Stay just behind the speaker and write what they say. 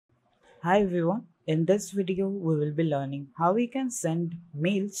Hi everyone, in this video we will be learning how we can send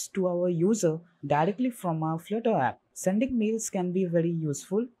mails to our user directly from our Flutter app. Sending mails can be very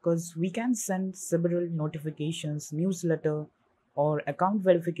useful because we can send several notifications, newsletter or account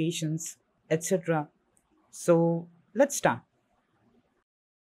verifications, etc. So let's start.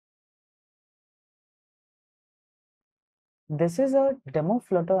 This is a demo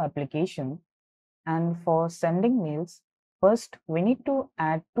Flutter application, and for sending mails, first we need to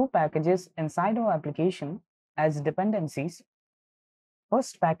add two packages inside our application as dependencies.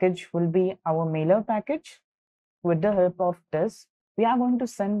 First package will be our mailer package. With the help of this, we are going to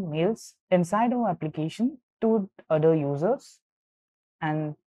send mails inside our application to other users.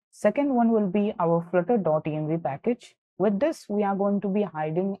 And second one will be our flutter.env package. With this, we are going to be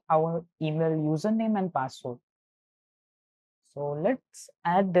hiding our email username and password. So let's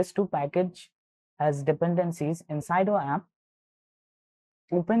add this to package as dependencies inside our app.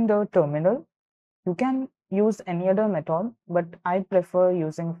 Open the terminal. You can use any other method, but I prefer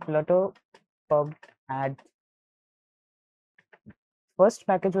using flutter pub add. First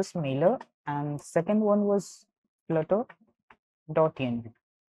package was mailer and second one was flutter.env.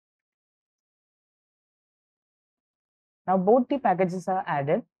 Now both the packages are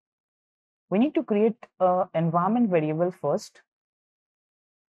added. We need to create an environment variable first.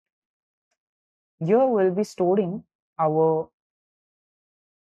 Here we'll be storing our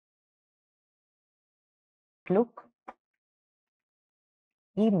Outlook,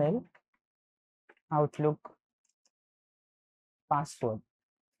 email, Outlook password.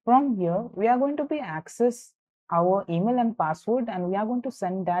 From here, we are going to be access our email and password, and we are going to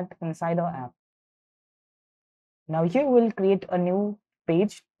send that inside our app. Now here we'll create a new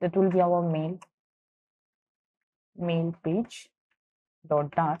page that will be our mail page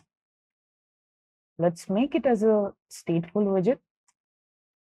dot dart. Let's make it as a stateful widget.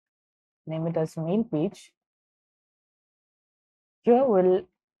 Name it as mail page. Here we'll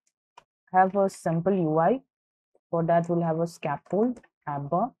have a simple UI. For that, we'll have a scaffold, app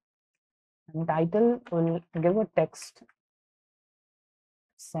bar, and title will give a text.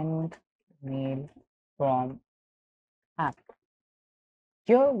 Send mail from app.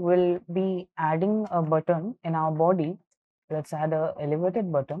 Here we'll be adding a button in our body. Let's add a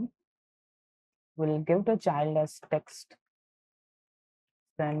elevated button. We'll give the child as text.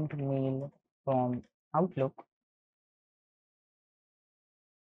 Send mail from Outlook.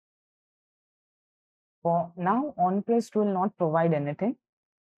 For now, OnPressed will not provide anything.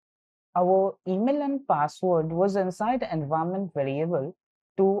 Our email and password was inside environment variable.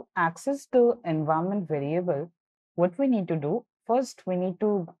 To access the environment variable, what we need to do, first we need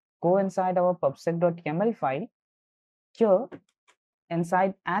to go inside our pubsec.yaml file. Here,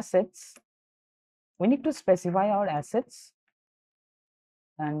 inside assets, we need to specify our assets,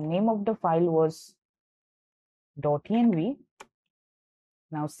 and name of the file was .env.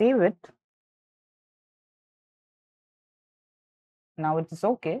 Now save it. Now it is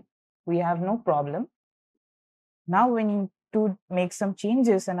okay. We have no problem. Now we need to make some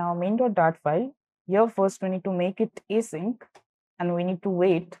changes in our main.dart file. Here first we need to make it async, and we need to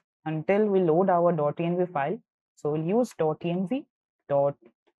wait until we load our .env file. So we'll use .env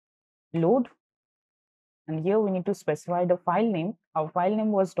 .load, and here we need to specify the file name. Our file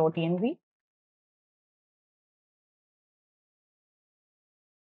name was .env.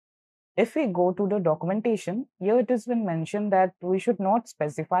 If we go to the documentation, here it has been mentioned that we should not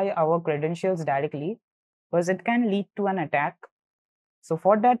specify our credentials directly because it can lead to an attack. So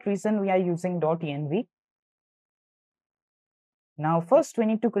for that reason, we are using .env. Now first we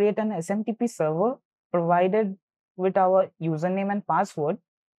need to create an SMTP server provided with our username and password.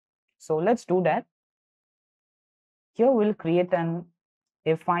 So let's do that. Here we'll create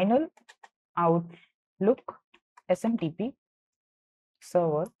a final Outlook SMTP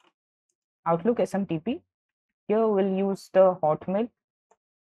server, Outlook SMTP. Here we'll use the Hotmail.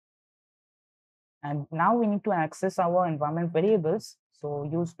 And now we need to access our environment variables. So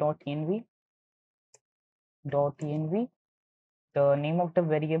use .env. The name of the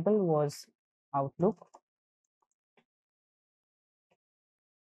variable was Outlook.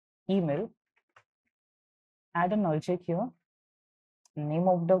 Email. Add a null check here. Name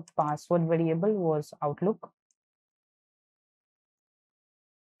of the password variable was Outlook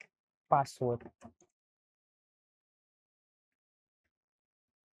password.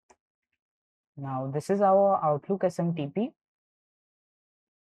 Now this is our Outlook SMTP.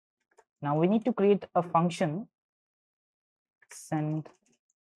 Now we need to create a function, send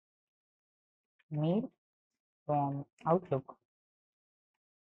mail from Outlook.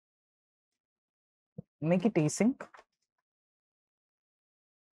 Make it async.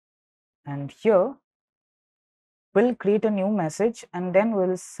 And here we'll create a new message and then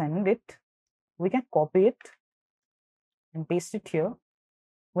we'll send it. We can copy it and paste it here.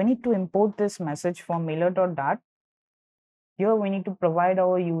 We need to import this message from mailer.dart. Here we need to provide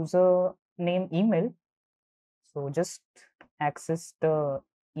our user name email. So just access the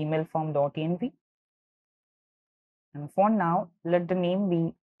email from .env. And for now, let the name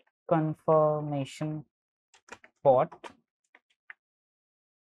be confirmation bot.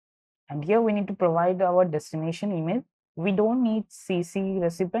 And here we need to provide our destination email. We don't need CC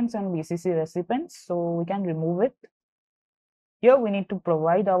recipients and BCC recipients, so we can remove it. Here we need to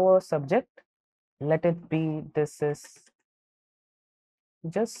provide our subject. Let it be, this is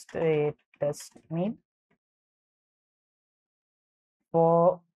just a test mail.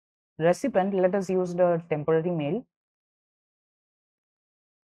 For recipient, let us use the temporary mail.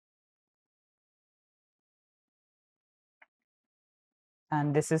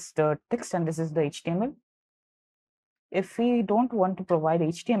 And this is the text and this is the HTML. If we don't want to provide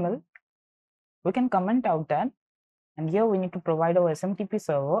HTML, we can comment out that. And here we need to provide our SMTP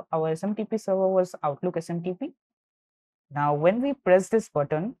server. Our SMTP server was Outlook SMTP. Now, when we press this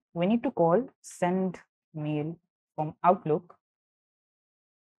button, we need to call send mail from Outlook.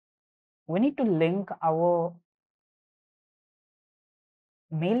 We need to link our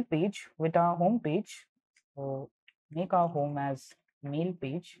mail page with our home page. So make our home as mail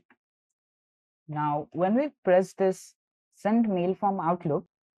page. Now, when we press this send mail from Outlook,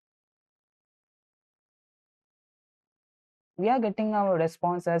 we are getting our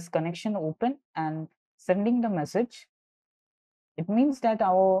response as connection open and sending the message. It means that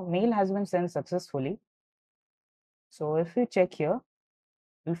our mail has been sent successfully. So if we check here,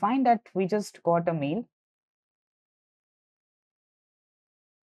 we'll find that we just got a mail.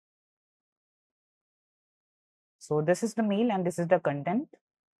 So this is the mail and this is the content.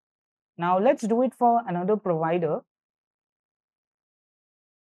 Now let's do it for another provider.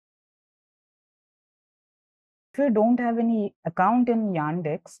 If you don't have any account in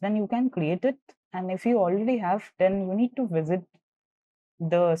Yandex, then you can create it. And if you already have, then you need to visit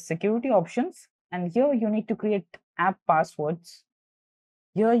the security options. And here you need to create app passwords.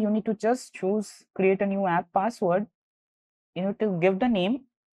 Here you need to just choose create a new app password. You need to give the name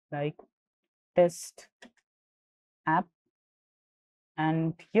like test app.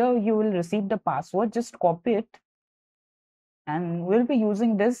 And here you will receive the password. Just copy it. And we'll be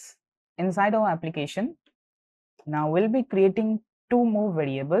using this inside our application. Now we'll be creating two more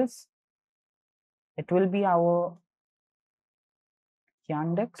variables. It will be our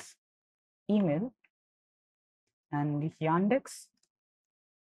Yandex email and Yandex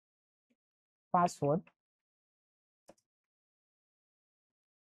password,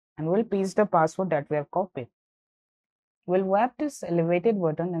 and we'll paste the password that we have copied. We'll wrap this elevated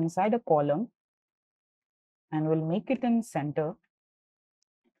button inside a column and we'll make it in center,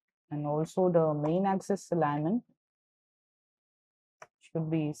 and also the main axis alignment should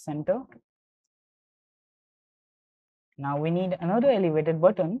be center. Now we need another elevated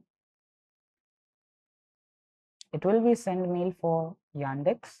button. It will be send mail for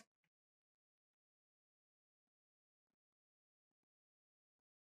Yandex.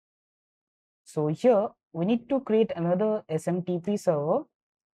 So here we need to create another SMTP server.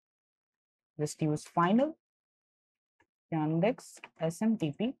 Just use final Yandex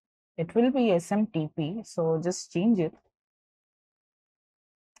SMTP. It will be SMTP, so just change it.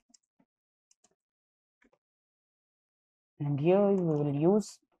 And here we will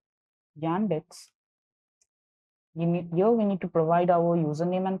use Yandex. Here we need to provide our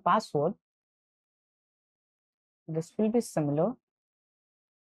username and password. This will be similar.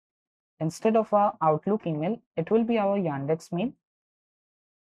 Instead of our Outlook email, it will be our Yandex mail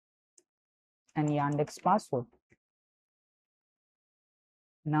and Yandex password.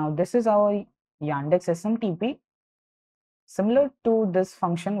 Now this is our Yandex SMTP. Similar to this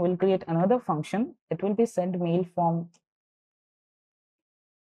function, we'll create another function. It will be send mail from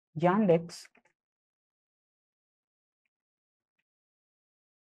Yandex.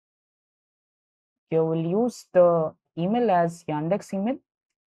 Here we'll use the email as Yandex email.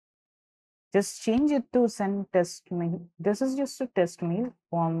 Just change it to send test mail. This is just a test mail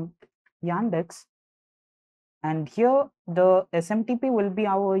from Yandex. And here the SMTP will be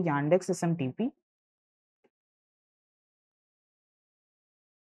our Yandex SMTP.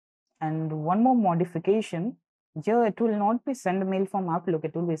 And one more modification, here it will not be send mail from Outlook,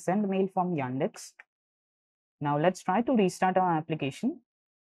 it will be send mail from Yandex. Now let's try to restart our application.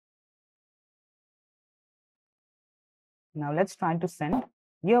 Now let's try to send.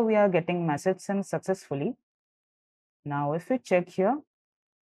 Here we are getting message sent successfully. Now if we check here,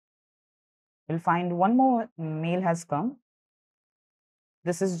 You'll find one more mail has come.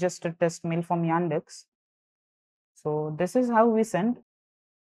 This is just a test mail from Yandex. So this is how we send.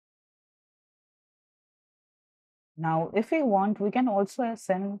 Now, if we want, we can also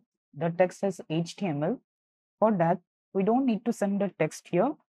send the text as HTML. For that, we don't need to send the text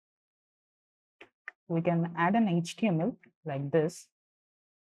here. We can add an HTML like this.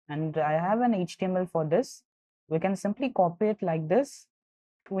 And I have an HTML for this. We can simply copy it like this.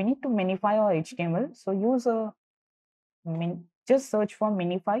 We need to minify our HTML. So use a just search for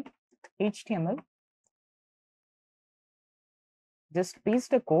minify HTML. Just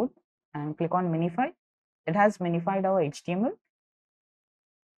paste the code and click on minify. It has minified our HTML.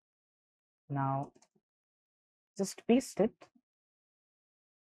 Now just paste it.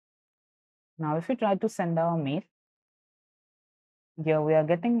 Now if we try to send our mail, here we are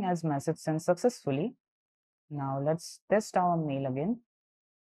getting as message sent successfully. Now let's test our mail again.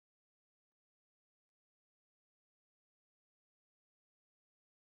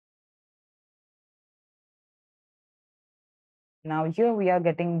 Now here we are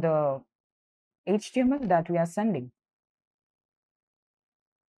getting the HTML that we are sending.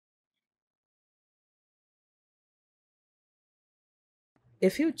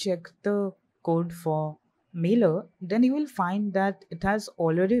 If you check the code for mailer, then you will find that it has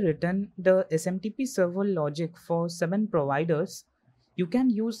already written the SMTP server logic for 7 providers. You can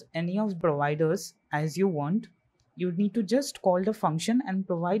use any of the providers as you want. You need to just call the function and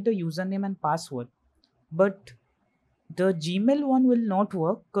provide the username and password. But the Gmail one will not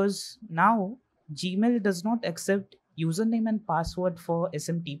work because now Gmail does not accept username and password for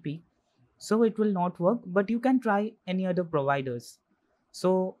SMTP. So it will not work, but you can try any other providers.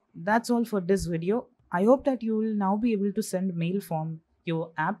 So that's all for this video. I hope that you will now be able to send mail from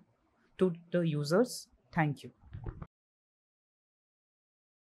your app to the users. Thank you.